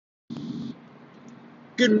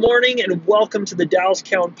Good morning and welcome to the Dallas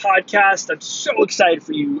Cowan podcast. I'm so excited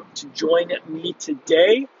for you to join me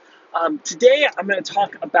today. Today, I'm going to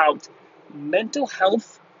talk about mental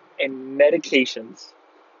health and medications.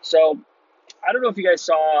 So, I don't know if you guys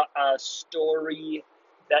saw a story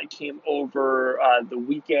that came over the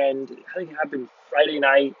weekend. I think it happened Friday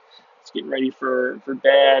night. I was getting ready for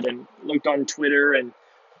bed and looked on Twitter, and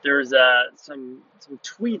there's some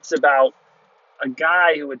tweets about a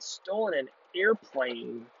guy who had stolen an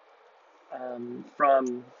airplane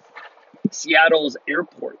from Seattle's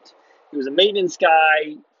airport. He was a maintenance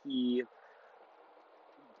guy. He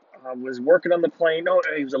was working on the plane. No,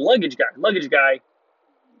 he was a luggage guy.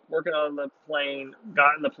 Working on the plane.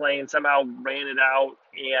 Got in the plane. Somehow ran it out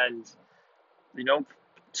and you know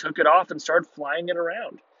took it off and started flying it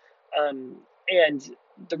around. And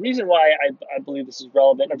the reason why I believe this is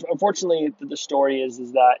relevant, unfortunately, the story is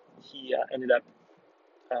that he ended up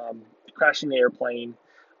crashing the airplane.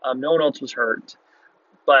 No one else was hurt,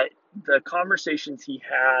 but the conversations he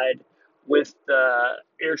had with the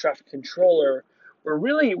air traffic controller were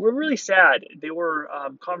really sad. They were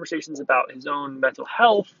conversations about his own mental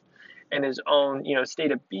health and his own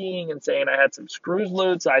state of being, and saying, I had some screws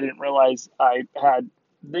loose. I didn't realize I had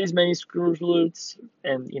these many screws loose.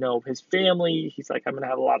 And his family. He's like, I'm gonna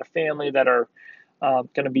have a lot of family that are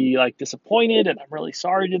gonna be like disappointed, and I'm really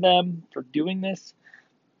sorry to them for doing this.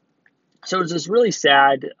 So it's this really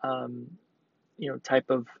sad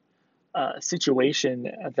type of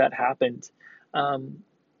situation that happened. Um,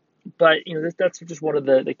 but that's just one of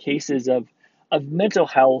the cases of mental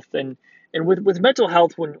health. And with mental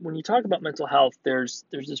health, when you talk about mental health, there's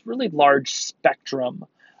this really large spectrum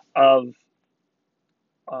of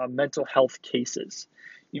mental health cases.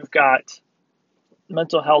 You've got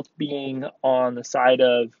mental health being on the side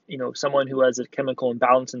of someone who has a chemical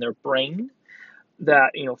imbalance in their brain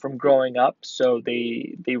that from growing up, so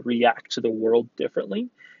they react to the world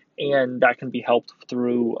differently, and that can be helped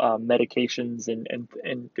through medications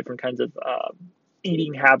and different kinds of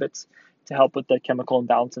eating habits to help with the chemical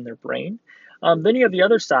imbalance in their brain. Then you have the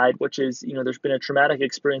other side, which is there's been a traumatic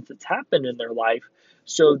experience that's happened in their life,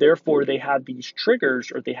 so therefore they have these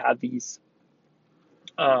triggers, or they have these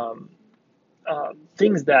um,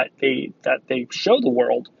 things that they show the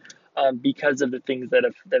world because of the things that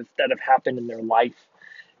have happened in their life.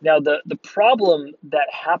 Now, the problem that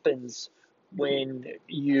happens when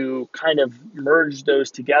you kind of merge those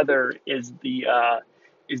together is the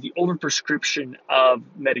overprescription of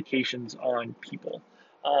medications on people,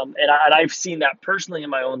 and I've seen that personally in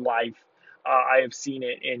my own life. I have seen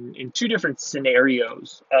it in two different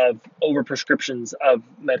scenarios of overprescriptions of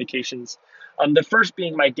medications. The first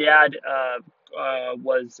being my dad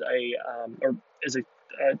was or is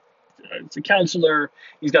a counselor.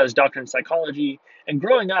 He's got his doctorate in psychology. And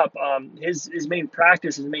growing up, his main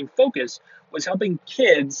practice, his main focus was helping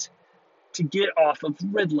kids to get off of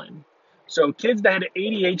Ritalin. So kids that had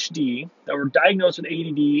ADHD, that were diagnosed with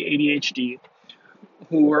ADD, ADHD,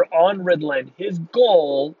 who were on Ritalin, his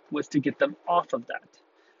goal was to get them off of that.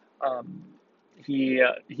 Um,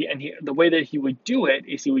 the way that he would do it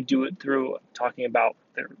is he would do it through talking about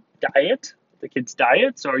their diet, the kids'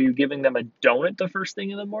 diet. So are you giving them a donut the first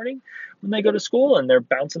thing in the morning when they go to school and they're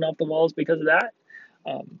bouncing off the walls because of that?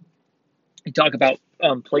 Um, you talk about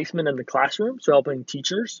placement in the classroom, so helping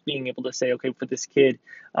teachers being able to say, okay, for this kid,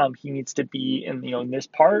 he needs to be in this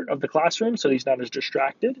part of the classroom so he's not as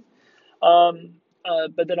distracted.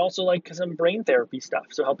 But then also like some brain therapy stuff,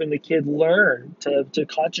 so helping the kid learn to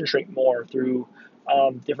concentrate more through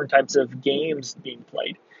different types of games being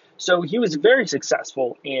played. So he was very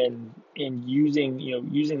successful in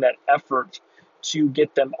using that effort to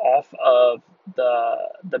get them off of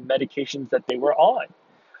the medications that they were on.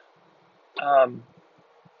 Um,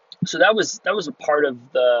 so that was a part of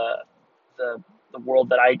the the world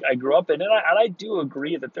that I grew up in, and I do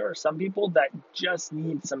agree that there are some people that just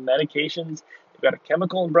need some medications. They've got a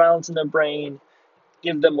chemical imbalance in their brain.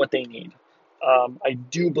 Give them what they need. I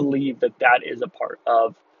do believe that is a part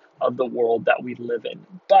of the world that we live in,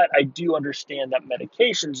 but I do understand that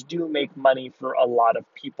medications do make money for a lot of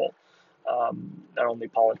people, not only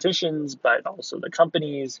politicians but also the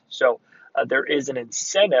companies. So there is an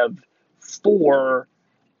incentive for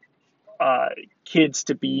uh, kids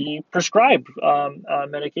to be prescribed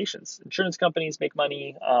medications. Insurance companies make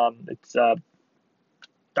money. It's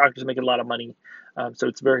Doctors make a lot of money, so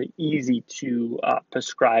it's very easy to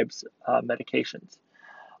prescribe medications.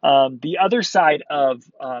 The other side of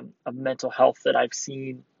mental health that I've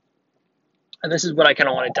seen, and this is what I kind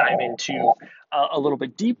of want to dive into a little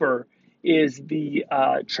bit deeper, is the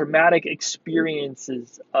traumatic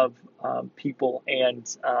experiences of people and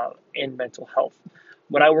in mental health.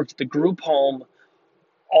 When I worked at the group home,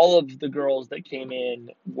 all of the girls that came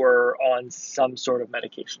in were on some sort of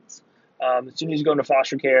medications. As soon as you go into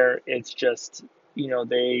foster care, it's just,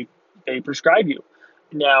 they prescribe you.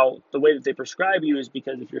 Now, the way that they prescribe you is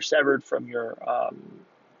because if you're severed from your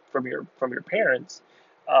parents,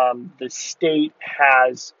 the state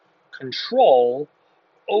has control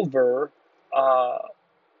over uh,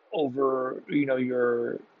 your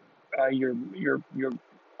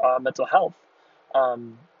mental health.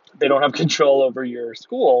 Um, they don't have control over your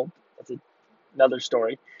school. That's another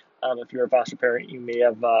story. If you're a foster parent, you may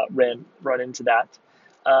have run into that.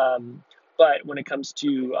 Um, but when it comes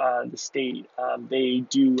to the state, they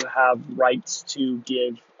do have rights to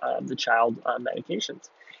give the child medications.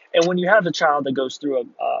 And when you have a child that goes through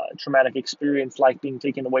a traumatic experience like being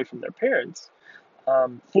taken away from their parents,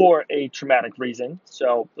 for a traumatic reason,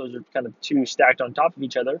 so those are kind of two stacked on top of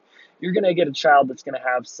each other, you're going to get a child that's going to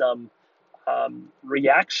have some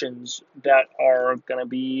reactions that are going to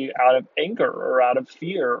be out of anger or out of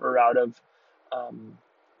fear or out of um,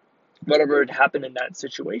 whatever had happened in that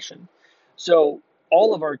situation. So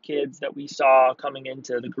all of our kids that we saw coming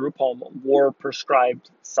into the group home were prescribed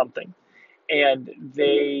something, and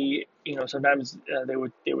sometimes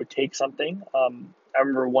they would take something. I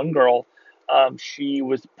remember one girl, she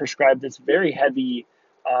was prescribed this very heavy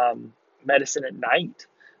medicine at night,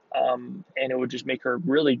 and it would just make her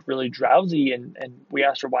really really drowsy. And we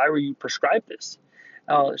asked her, why were you prescribed this?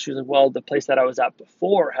 She was like, well, the place that I was at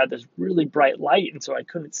before had this really bright light, and so I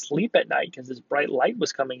couldn't sleep at night because this bright light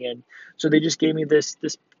was coming in. So they just gave me this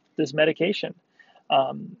medication.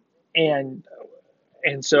 Um, and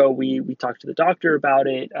and so we talked to the doctor about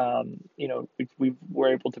it. We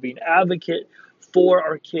were able to be an advocate for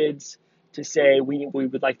our kids to say we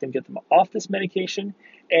would like them to get them off this medication.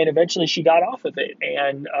 And eventually she got off of it.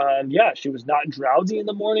 And yeah, she was not drowsy in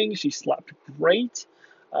the morning. She slept great.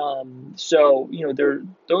 So,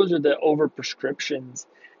 those are the over prescriptions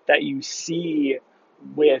that you see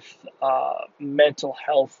with mental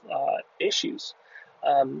health issues.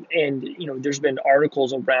 And there's been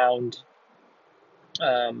articles around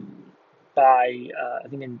um, by I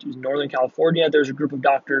think in Northern California, there's a group of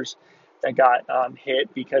doctors that got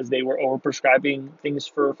hit because they were overprescribing things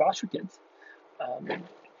for foster kids. Um,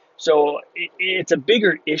 so it's a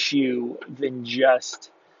bigger issue than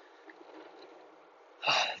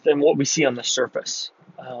what we see on the surface,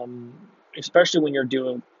 especially when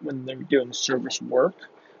they're doing service work.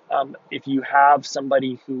 If you have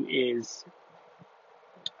somebody who is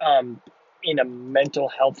um, in a mental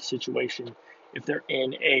health situation, if they're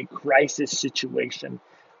in a crisis situation,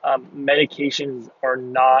 medications are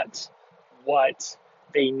not what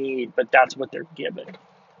they need, but that's what they're given.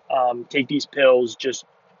 Take these pills, just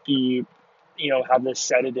be, have this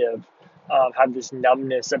sedative, have this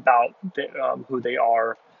numbness about who they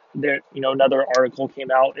are. Another article came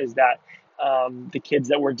out is that the kids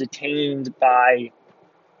that were detained that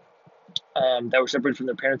were separated from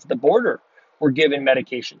their parents at the border were given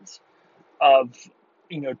medications of,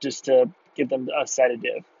 just to give them a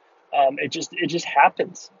sedative. It just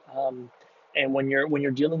happens. And when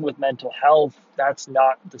you're dealing with mental health, that's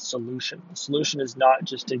not the solution. The solution is not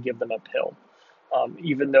just to give them a pill,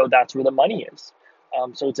 even though that's where the money is.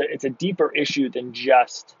 So it's a deeper issue than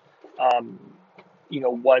just um,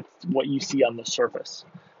 what you see on the surface.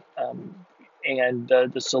 And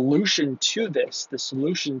the solution to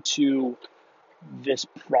this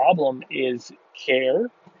problem is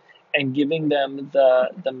care and giving them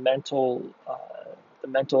the mental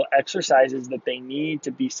exercises that they need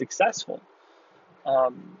to be successful.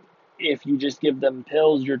 If you just give them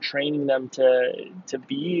pills, you're training them to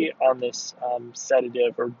be on this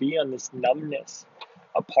sedative or be on this numbness,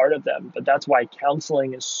 a part of them. But that's why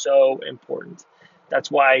counseling is so important. That's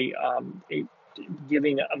why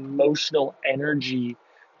giving emotional energy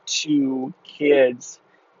to kids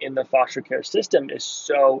in the foster care system is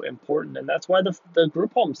so important. And that's why the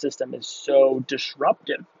group home system is so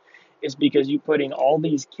disruptive, is because you're putting all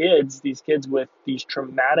these kids with these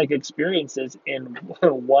traumatic experiences in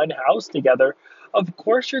one house together. Of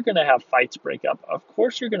course, you're going to have fights break up. Of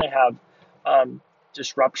course, you're going to have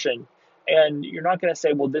disruption. And you're not going to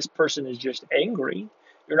say, well, this person is just angry.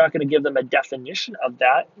 You're not going to give them a definition of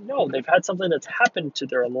that. No, they've had something that's happened to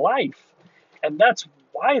their life, and that's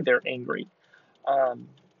why they're angry. Um,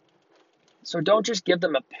 so don't just give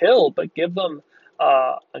them a pill, but give them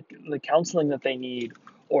the counseling that they need,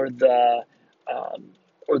 or um,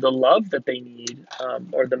 the love that they need,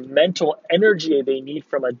 or the mental energy they need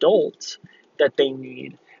from adults that they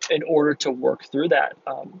need in order to work through that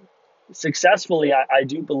successfully. I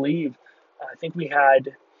do believe. I think we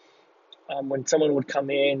had When someone would come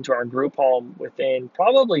into our group home within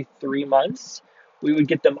probably 3 months, we would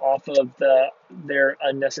get them off of their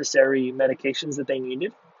unnecessary medications that they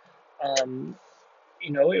needed. Um,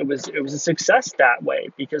 it was a success that way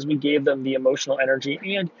because we gave them the emotional energy,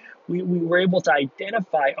 and we were able to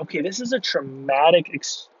identify, okay, this is a traumatic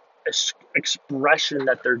expression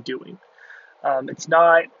that they're doing. Um, it's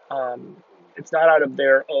not um, it's not out of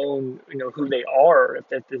their own, who they are.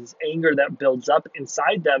 If there's anger that builds up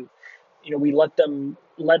inside them, we let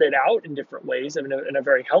it out in different ways, in a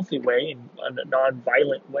very healthy way, in a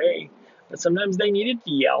non-violent way. But sometimes they needed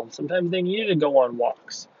to yell. Sometimes they needed to go on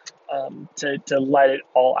walks, to let it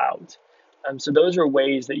all out. So those are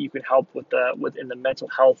ways that you can help within the mental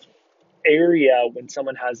health area when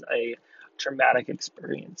someone has a traumatic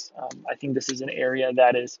experience. I think this is an area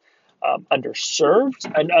that is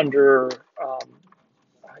underserved and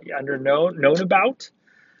known about.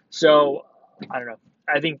 So I don't know.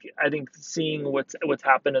 I think seeing what's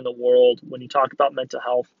happened in the world when you talk about mental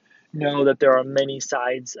health, know that there are many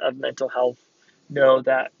sides of mental health. Know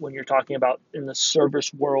that when you're talking about in the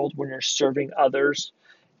service world, when you're serving others,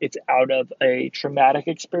 it's out of a traumatic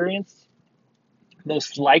experience.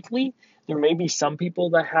 Most likely, there may be some people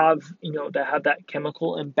that have that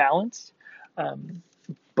chemical imbalance, um,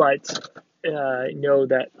 but know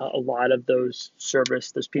that a lot of those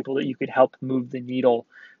people that you could help move the needle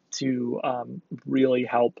to really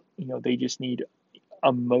help, they just need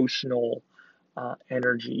emotional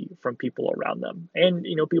energy from people around them, and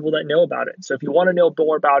people that know about it. So if you want to know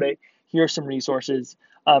more about it, here are some resources.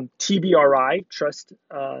 TBRI, Trust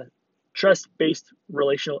Based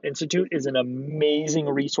Relational Institute, is an amazing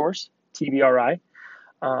resource. TBRI.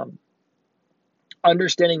 Um,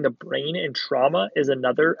 Understanding the brain and trauma is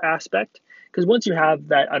another aspect, because once you have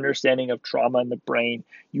that understanding of trauma in the brain,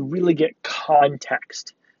 you really get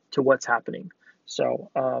context to what's happening.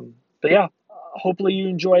 So, but yeah, hopefully you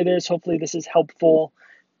enjoy this. Hopefully this is helpful.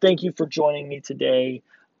 Thank you for joining me today.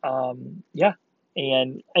 Yeah,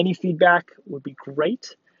 and any feedback would be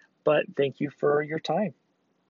great, but thank you for your time.